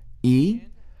 Y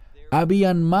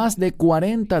habían más de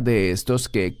 40 de estos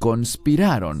que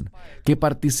conspiraron, que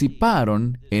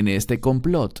participaron en este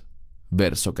complot.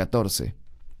 Verso 14.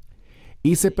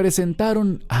 Y se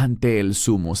presentaron ante el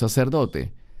sumo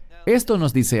sacerdote. Esto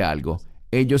nos dice algo.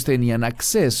 Ellos tenían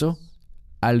acceso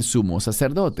al sumo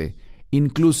sacerdote.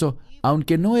 Incluso,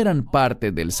 aunque no eran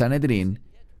parte del Sanedrín,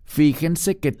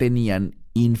 fíjense que tenían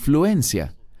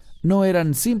influencia. No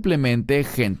eran simplemente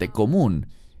gente común.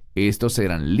 Estos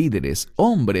eran líderes,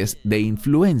 hombres de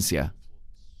influencia.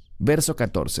 Verso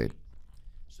 14.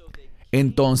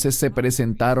 Entonces se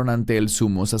presentaron ante el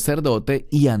sumo sacerdote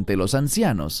y ante los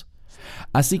ancianos.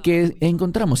 Así que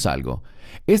encontramos algo.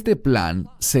 Este plan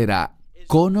será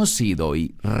conocido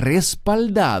y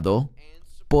respaldado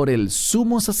por el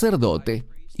sumo sacerdote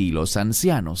y los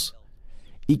ancianos.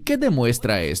 ¿Y qué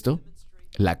demuestra esto?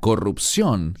 La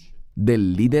corrupción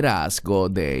del liderazgo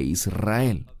de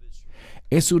Israel.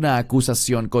 ¿Es una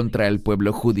acusación contra el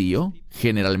pueblo judío,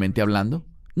 generalmente hablando?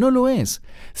 No lo es,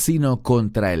 sino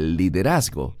contra el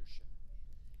liderazgo.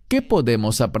 ¿Qué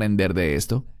podemos aprender de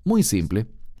esto? Muy simple.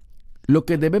 Lo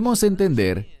que debemos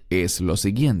entender es lo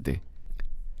siguiente.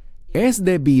 Es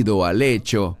debido al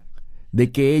hecho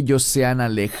de que ellos se han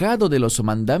alejado de los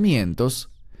mandamientos,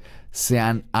 se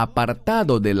han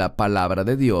apartado de la palabra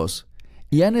de Dios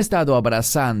y han estado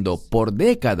abrazando por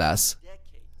décadas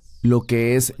lo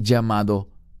que es llamado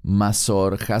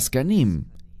Masor Haskanim,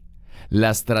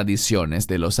 las tradiciones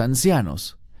de los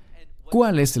ancianos.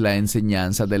 ¿Cuál es la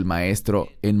enseñanza del Maestro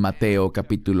en Mateo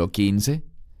capítulo 15?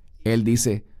 Él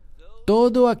dice,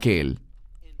 todo aquel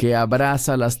que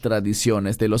abraza las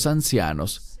tradiciones de los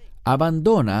ancianos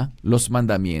abandona los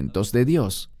mandamientos de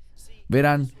Dios.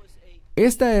 Verán,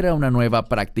 esta era una nueva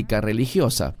práctica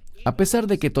religiosa, a pesar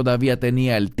de que todavía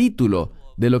tenía el título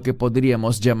de lo que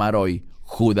podríamos llamar hoy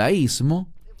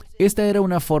judaísmo. Esta era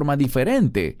una forma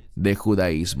diferente de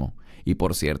judaísmo. Y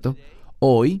por cierto,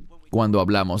 hoy, cuando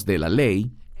hablamos de la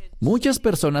ley, muchas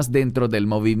personas dentro del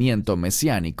movimiento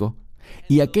mesiánico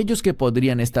y aquellos que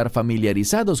podrían estar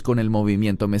familiarizados con el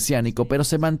movimiento mesiánico pero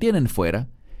se mantienen fuera,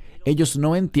 ellos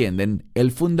no entienden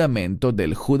el fundamento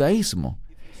del judaísmo.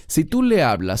 Si tú le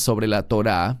hablas sobre la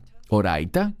Torá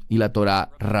Oraita y la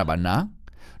Torá Rabaná,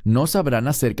 no sabrán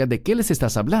acerca de qué les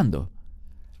estás hablando.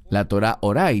 La Torá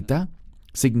Oraita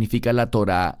significa la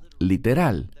Torá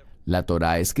literal, la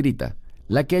Torá escrita,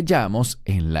 la que hallamos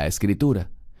en la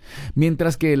Escritura.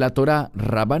 Mientras que la Torá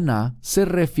Rabaná se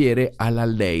refiere a la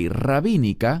ley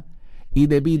rabínica, y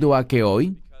debido a que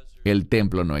hoy el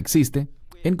templo no existe,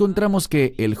 encontramos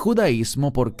que el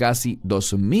judaísmo por casi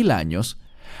 2000 años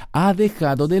ha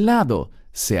dejado de lado,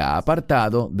 se ha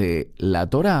apartado de la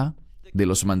Torá, de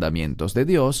los mandamientos de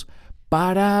Dios,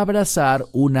 para abrazar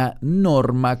una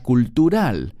norma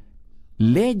cultural,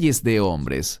 leyes de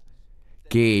hombres,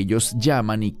 que ellos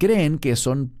llaman y creen que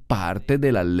son parte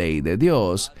de la ley de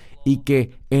Dios y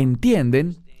que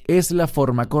entienden es la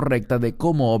forma correcta de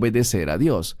cómo obedecer a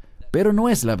Dios, pero no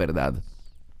es la verdad.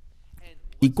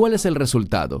 ¿Y cuál es el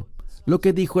resultado? Lo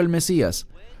que dijo el Mesías: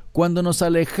 cuando nos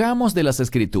alejamos de las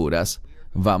Escrituras,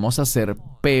 vamos a ser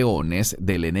peones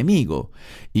del enemigo,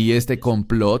 y este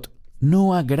complot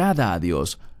no agrada a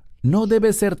Dios, no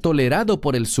debe ser tolerado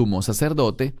por el sumo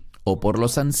sacerdote o por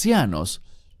los ancianos.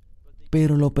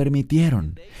 Pero lo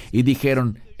permitieron y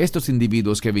dijeron, estos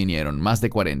individuos que vinieron, más de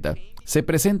 40, se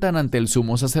presentan ante el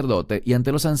sumo sacerdote y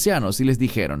ante los ancianos y les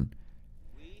dijeron,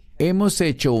 hemos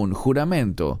hecho un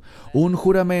juramento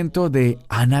de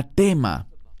anatema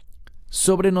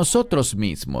sobre nosotros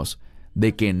mismos,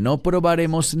 de que no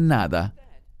probaremos nada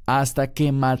hasta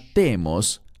que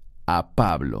matemos a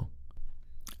Pablo.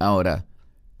 Ahora,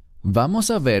 vamos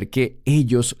a ver que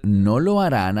ellos no lo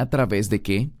harán a través de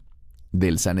 ¿qué?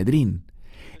 Del Sanedrín.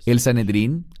 El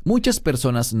Sanedrín, muchas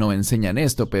personas no enseñan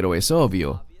esto, pero es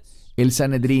obvio. El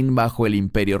Sanedrín bajo el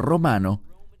Imperio Romano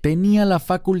tenía la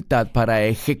facultad para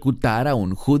ejecutar a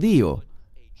un judío,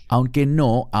 aunque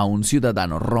no a un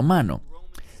ciudadano romano.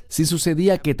 Si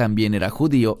sucedía que también era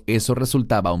judío, eso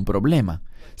resultaba un problema.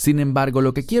 Sin embargo,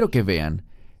 lo que quiero que vean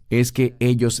es que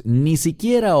ellos ni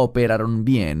siquiera operaron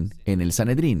bien en el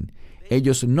Sanedrín.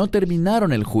 Ellos no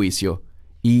terminaron el juicio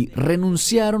y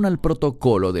renunciaron al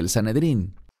protocolo del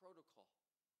Sanedrín.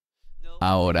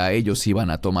 Ahora ellos iban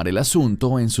a tomar el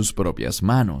asunto en sus propias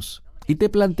manos. Y te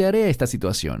plantearé esta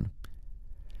situación.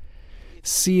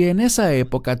 Si en esa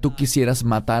época tú quisieras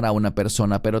matar a una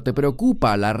persona, pero te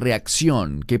preocupa la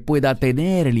reacción que pueda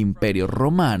tener el Imperio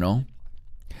Romano,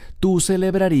 tú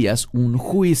celebrarías un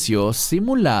juicio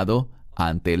simulado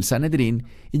ante el Sanedrín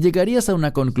y llegarías a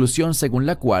una conclusión según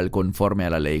la cual, conforme a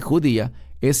la ley judía,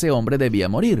 ese hombre debía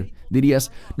morir.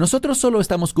 Dirías, nosotros solo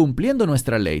estamos cumpliendo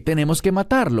nuestra ley, tenemos que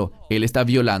matarlo. Él está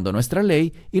violando nuestra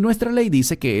ley y nuestra ley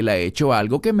dice que él ha hecho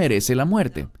algo que merece la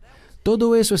muerte.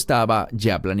 Todo eso estaba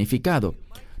ya planificado,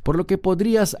 por lo que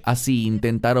podrías así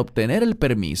intentar obtener el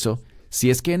permiso si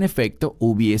es que en efecto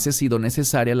hubiese sido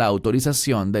necesaria la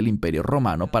autorización del Imperio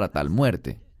Romano para tal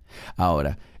muerte.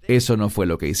 Ahora, eso no fue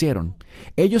lo que hicieron.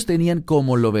 Ellos tenían,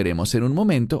 como lo veremos en un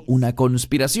momento, una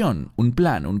conspiración, un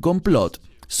plan, un complot,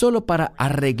 solo para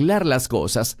arreglar las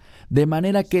cosas de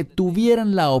manera que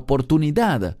tuvieran la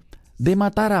oportunidad de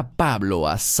matar a Pablo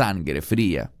a sangre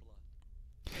fría.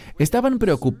 ¿Estaban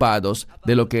preocupados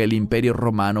de lo que el Imperio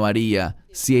Romano haría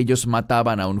si ellos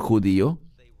mataban a un judío?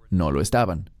 No lo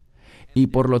estaban. Y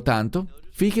por lo tanto,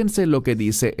 fíjense lo que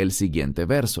dice el siguiente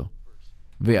verso.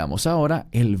 Veamos ahora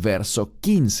el verso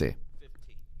 15.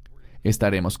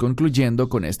 Estaremos concluyendo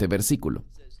con este versículo.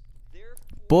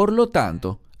 Por lo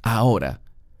tanto, ahora,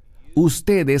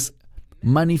 ustedes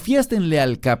manifiéstenle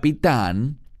al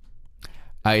capitán,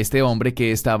 a este hombre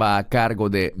que estaba a cargo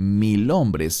de 1000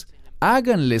 hombres,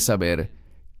 háganle saber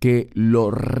que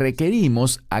lo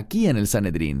requerimos aquí en el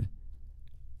Sanedrín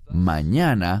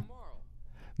mañana,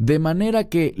 de manera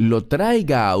que lo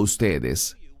traiga a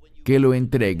ustedes, que lo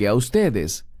entregue a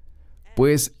ustedes,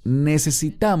 pues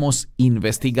necesitamos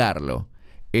investigarlo,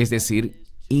 es decir,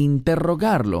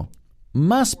 interrogarlo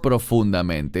más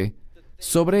profundamente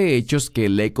sobre hechos que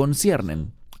le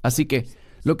conciernen. Así que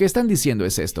lo que están diciendo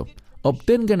es esto: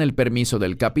 obtengan el permiso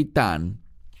del capitán,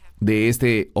 de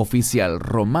este oficial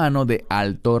romano de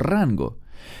alto rango.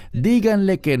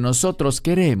 Díganle que nosotros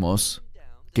queremos,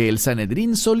 que el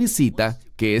Sanedrín solicita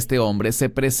que este hombre se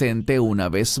presente una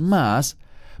vez más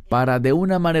para de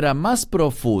una manera más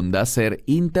profunda ser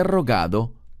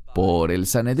interrogado por el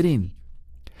Sanedrín.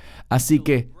 Así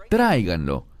que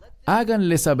tráiganlo,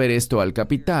 háganle saber esto al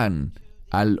capitán,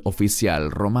 al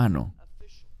oficial romano.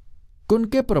 ¿Con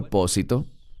qué propósito?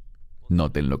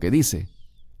 Noten lo que dice.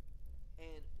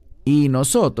 Y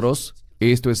nosotros,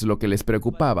 esto es lo que les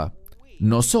preocupaba,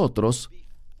 nosotros,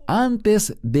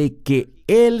 antes de que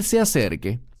Él se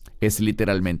acerque, es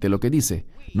literalmente lo que dice,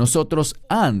 nosotros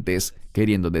antes,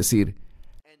 queriendo decir,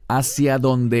 hacia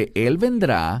donde Él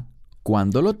vendrá,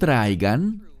 cuando lo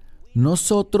traigan,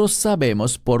 nosotros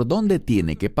sabemos por dónde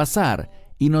tiene que pasar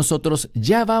y nosotros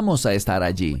ya vamos a estar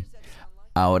allí.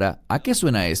 Ahora, ¿a qué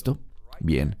suena esto?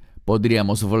 Bien,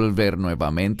 podríamos volver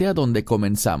nuevamente a donde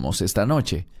comenzamos esta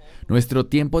noche. Nuestro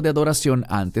tiempo de adoración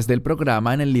antes del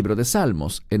programa en el libro de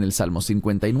Salmos, en el Salmo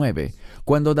 59,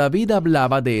 cuando David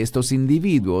hablaba de estos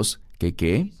individuos,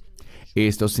 ¿qué?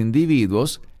 Estos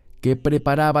individuos que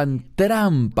preparaban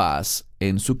trampas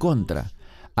en su contra,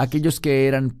 aquellos que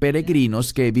eran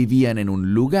peregrinos que vivían en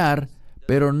un lugar,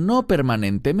 pero no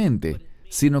permanentemente,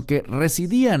 sino que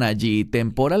residían allí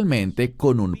temporalmente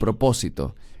con un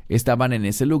propósito. Estaban en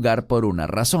ese lugar por una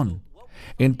razón.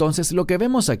 Entonces, lo que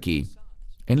vemos aquí,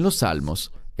 en los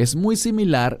Salmos, es muy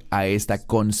similar a esta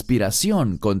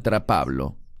conspiración contra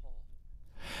Pablo.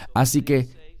 Así que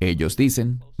ellos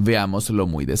dicen, veámoslo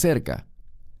muy de cerca.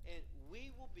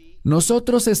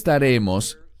 Nosotros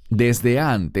estaremos desde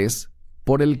antes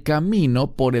por el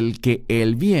camino por el que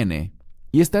Él viene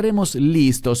y estaremos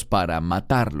listos para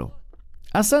matarlo.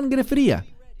 A sangre fría,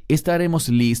 estaremos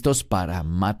listos para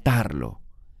matarlo.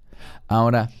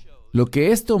 Ahora, lo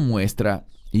que esto muestra,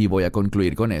 y voy a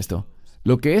concluir con esto,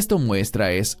 lo que esto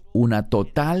muestra es una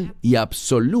total y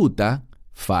absoluta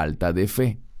falta de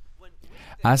fe.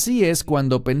 Así es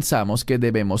cuando pensamos que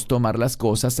debemos tomar las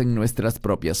cosas en nuestras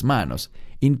propias manos,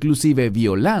 inclusive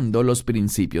violando los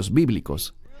principios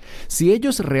bíblicos. Si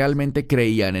ellos realmente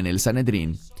creían en el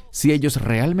Sanedrín, si ellos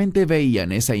realmente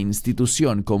veían esa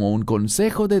institución como un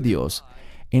consejo de Dios,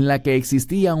 en la que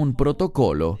existía un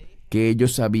protocolo que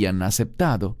ellos habían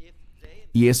aceptado,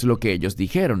 y es lo que ellos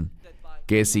dijeron,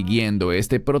 que siguiendo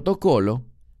este protocolo,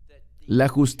 la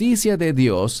justicia de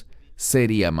Dios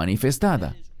sería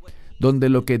manifestada, donde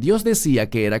lo que Dios decía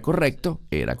que era correcto,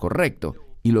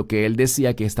 y lo que Él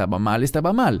decía que estaba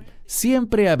mal,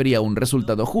 siempre habría un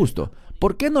resultado justo.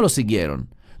 ¿Por qué no lo siguieron?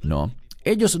 No,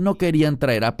 ellos no querían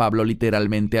traer a Pablo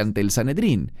literalmente ante el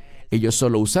Sanedrín. Ellos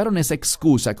solo usaron esa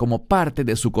excusa como parte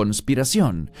de su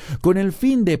conspiración, con el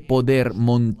fin de poder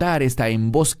montar esta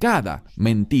emboscada,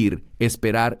 mentir,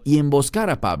 esperar y emboscar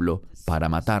a Pablo para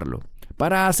matarlo,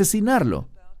 para asesinarlo.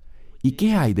 ¿Y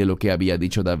qué hay de lo que había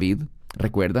dicho David?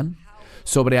 ¿Recuerdan?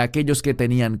 Sobre aquellos que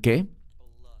tenían ¿qué?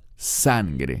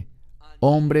 Sangre.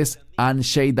 Hombres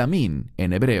anshei damin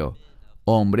en hebreo.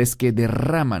 Hombres que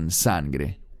derraman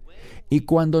sangre. Y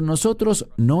cuando nosotros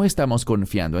no estamos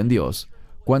confiando en Dios,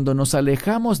 cuando nos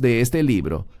alejamos de este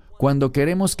libro, cuando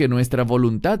queremos que nuestra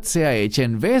voluntad sea hecha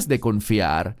en vez de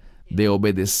confiar, de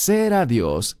obedecer a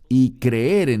Dios y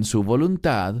creer en su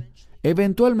voluntad,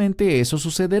 eventualmente eso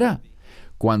sucederá.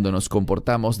 Cuando nos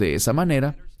comportamos de esa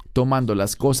manera, tomando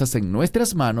las cosas en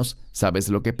nuestras manos, ¿sabes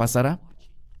lo que pasará?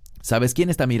 ¿Sabes quién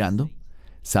está mirando?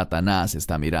 Satanás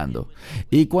está mirando.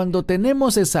 Y cuando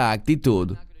tenemos esa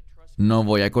actitud, no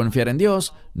voy a confiar en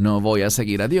Dios, no voy a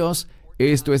seguir a Dios,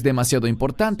 esto es demasiado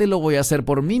importante, lo voy a hacer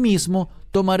por mí mismo,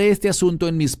 tomaré este asunto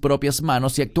en mis propias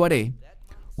manos y actuaré.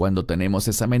 Cuando tenemos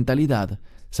esa mentalidad,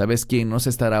 ¿sabes quién nos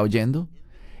estará oyendo?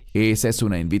 Esa es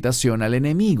una invitación al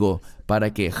enemigo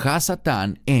para que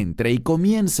Hasatán entre y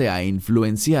comience a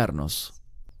influenciarnos.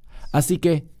 Así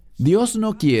que Dios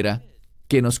no quiera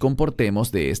que nos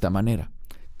comportemos de esta manera.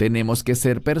 Tenemos que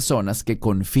ser personas que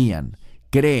confían,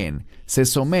 creen, se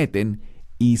someten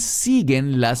y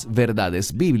siguen las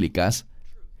verdades bíblicas,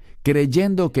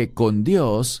 creyendo que con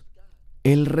Dios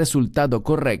el resultado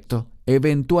correcto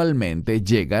eventualmente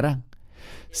llegará.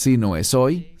 Si no es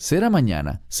hoy, será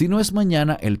mañana. Si no es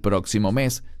mañana, el próximo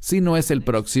mes. Si no es el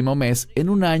próximo mes, en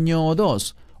 1 año o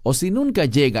 2. O si nunca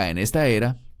llega en esta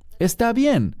era, está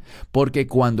bien, porque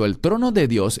cuando el trono de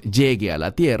Dios llegue a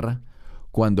la tierra,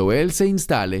 cuando Él se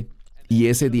instale y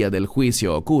ese día del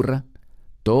juicio ocurra,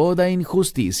 toda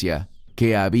injusticia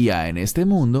que había en este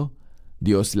mundo,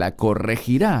 Dios la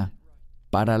corregirá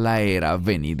para la era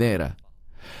venidera.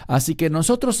 Así que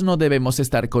nosotros no debemos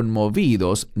estar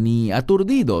conmovidos ni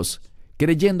aturdidos,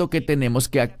 creyendo que tenemos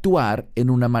que actuar en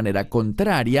una manera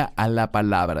contraria a la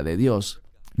palabra de Dios.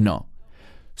 No.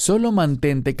 Solo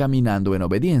mantente caminando en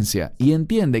obediencia y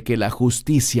entiende que la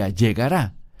justicia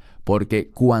llegará, porque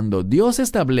cuando Dios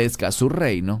establezca su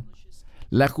reino,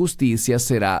 la justicia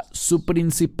será su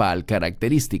principal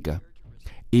característica.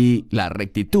 Y la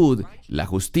rectitud, la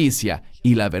justicia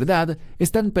y la verdad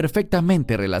están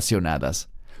perfectamente relacionadas.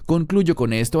 Concluyo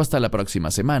con esto hasta la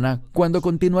próxima semana, cuando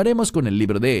continuaremos con el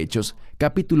libro de Hechos,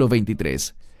 capítulo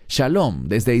 23. Shalom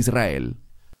desde Israel.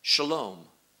 Shalom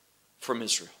from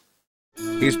Israel.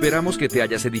 Esperamos que te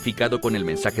hayas edificado con el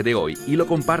mensaje de hoy y lo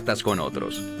compartas con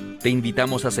otros. Te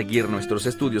invitamos a seguir nuestros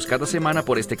estudios cada semana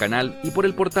por este canal y por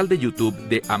el portal de YouTube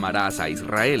de Amarás a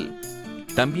Israel.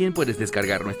 También puedes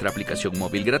descargar nuestra aplicación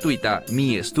móvil gratuita,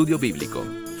 Mi Estudio Bíblico.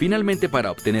 Finalmente,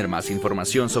 para obtener más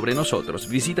información sobre nosotros,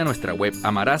 visita nuestra web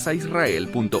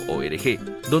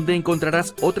amarasaisrael.org, donde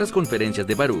encontrarás otras conferencias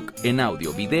de Baruch en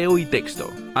audio, video y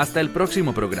texto. Hasta el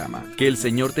próximo programa. Que el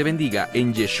Señor te bendiga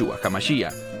en Yeshua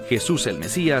HaMashiach, Jesús el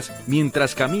Mesías,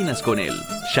 mientras caminas con Él.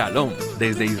 Shalom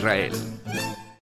desde Israel.